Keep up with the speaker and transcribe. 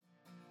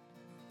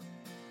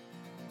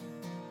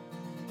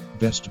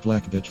Best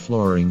Blackbutt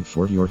flooring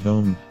for your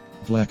home.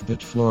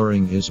 Blackbutt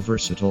flooring is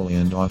versatile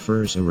and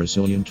offers a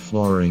resilient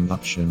flooring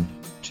option.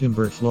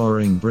 Timber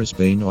Flooring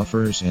Brisbane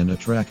offers an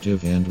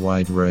attractive and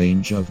wide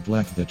range of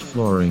Blackbutt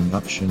flooring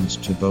options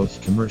to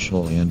both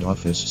commercial and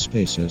office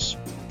spaces.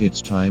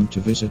 It's time to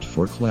visit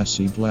for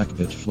classy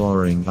Blackbutt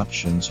flooring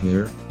options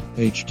here.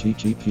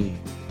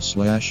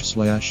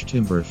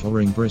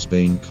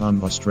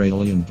 http://timberflooringbrisbane.com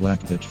Australian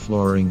Blackbutt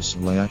flooring /